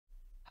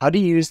how to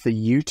use the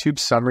YouTube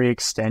summary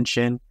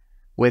extension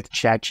with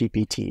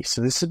ChatGPT. So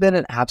this has been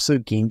an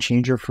absolute game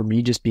changer for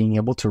me, just being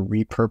able to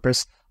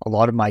repurpose a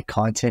lot of my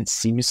content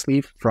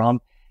seamlessly from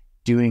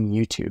doing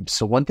YouTube.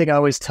 So one thing I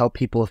always tell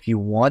people, if you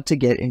want to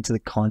get into the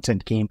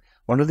content game,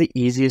 one of the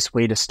easiest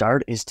way to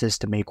start is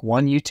just to make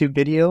one YouTube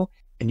video,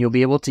 and you'll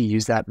be able to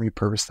use that and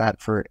repurpose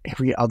that for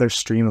every other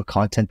stream of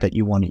content that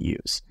you want to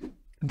use.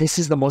 This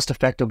is the most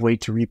effective way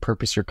to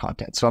repurpose your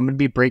content. So I'm going to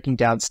be breaking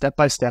down step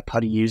by step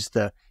how to use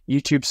the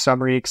YouTube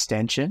summary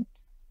extension.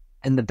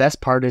 And the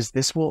best part is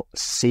this will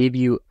save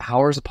you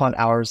hours upon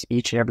hours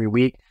each and every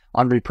week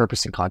on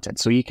repurposing content.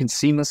 So you can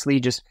seamlessly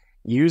just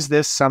use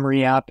this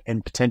summary app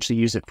and potentially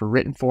use it for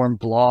written form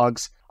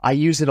blogs. I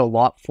use it a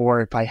lot for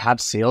if I have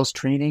sales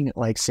training,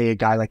 like say a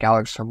guy like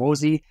Alex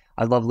Hormozy.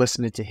 I love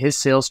listening to his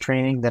sales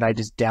training that I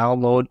just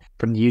download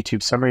from the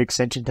YouTube summary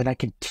extension. Then I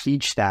can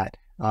teach that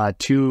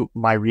to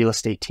my real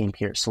estate team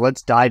here. So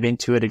let's dive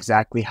into it,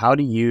 exactly how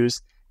to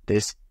use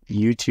this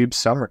YouTube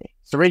summary.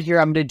 So right here,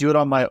 I'm going to do it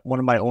on one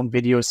of my own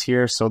videos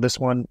here. So this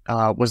one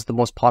was the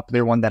most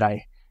popular one that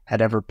I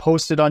had ever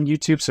posted on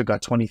YouTube. So it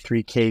got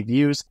 23K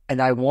views,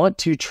 and I want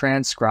to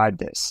transcribe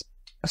this.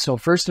 So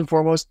first and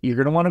foremost, you're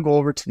going to want to go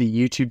over to the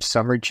YouTube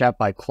summary chat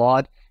by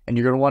Claude, and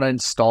you're going to want to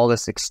install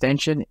this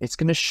extension. It's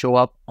going to show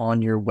up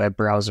on your web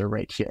browser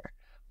right here.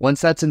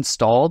 Once that's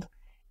installed,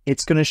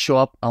 it's going to show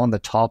up on the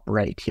top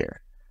right here.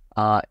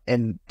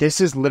 And this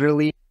is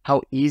literally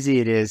how easy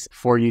it is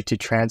for you to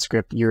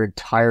transcript your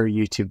entire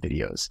YouTube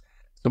videos.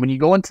 So when you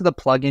go into the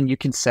plugin, you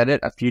can set it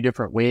a few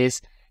different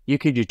ways. You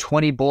can do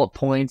 20 bullet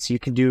points. You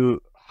can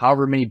do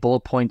however many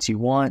bullet points you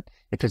want.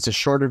 If it's a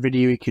shorter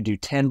video, you could do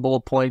 10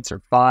 bullet points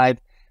or 5.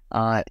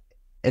 And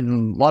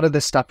a lot of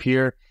this stuff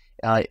here,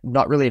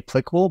 not really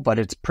applicable, but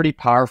it's pretty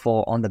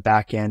powerful on the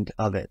back end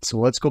of it. So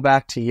let's go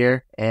back to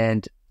here,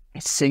 and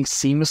it syncs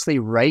seamlessly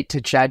right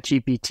to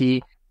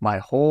ChatGPT. My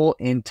whole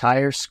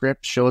entire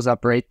script shows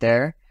up right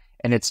there,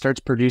 and it starts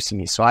producing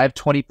me. So I have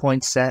 20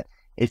 points set.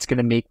 It's going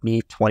to make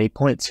me 20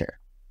 points here.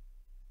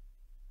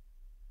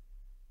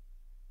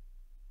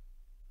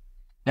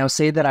 Now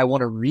say that I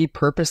want to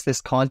repurpose this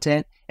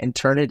content and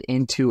turn it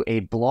into a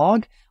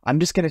blog. I'm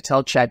just going to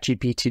tell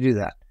ChatGPT to do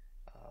that.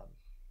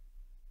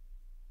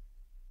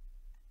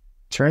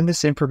 Turn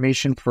this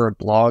information for a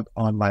blog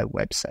on my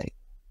website.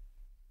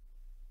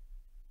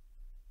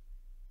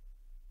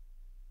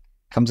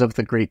 Comes up with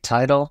a great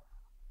title.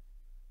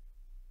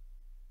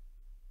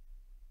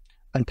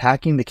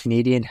 Unpacking the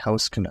Canadian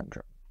House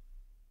Conundrum.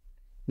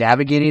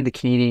 Navigating the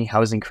Canadian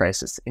housing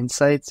crisis,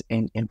 insights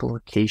and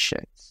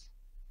implications.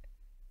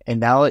 And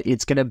now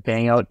it's going to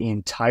bang out the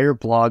entire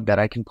blog that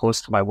I can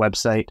post to my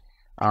website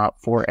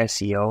for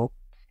SEO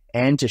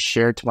and to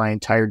share to my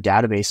entire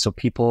database. So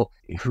people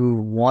who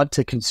want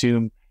to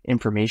consume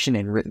information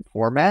in written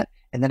format,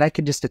 and then I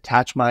can just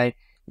attach my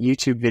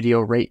YouTube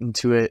video right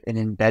into it and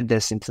embed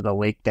this into the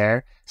link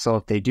there. So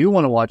if they do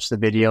want to watch the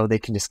video, they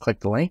can just click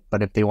the link.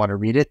 But if they want to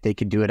read it, they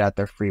can do it at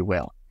their free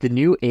will. The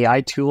new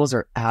AI tools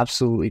are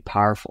absolutely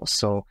powerful.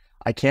 So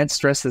I can't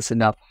stress this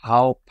enough,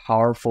 how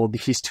powerful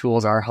these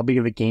tools are, how big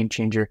of a game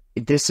changer.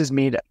 This has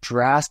made a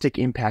drastic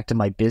impact in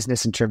my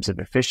business in terms of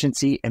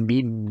efficiency and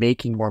me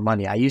making more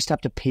money. I used to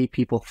have to pay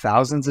people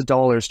thousands of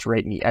dollars to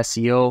write me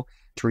SEO,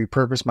 to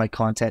repurpose my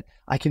content.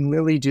 I can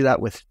literally do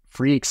that with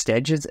free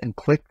extensions and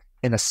click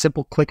in a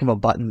simple click of a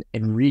button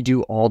and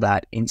redo all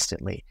that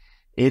instantly.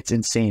 It's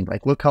insane.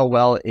 Like, look how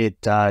well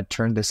it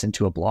turned this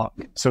into a blog.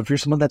 So if you're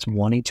someone that's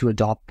wanting to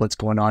adopt what's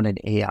going on in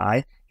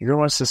AI, you're going to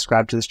want to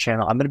subscribe to this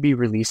channel. I'm going to be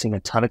releasing a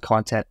ton of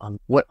content on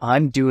what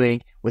I'm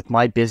doing with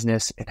my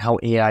business and how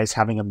AI is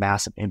having a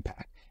massive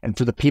impact. And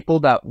for the people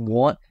that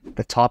want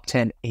the top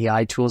 10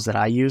 AI tools that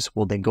I use,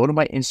 well, then go to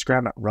my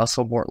Instagram at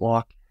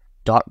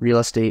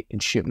russellmortlock.realestate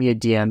and shoot me a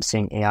DM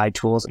saying AI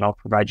tools, and I'll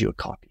provide you a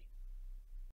copy.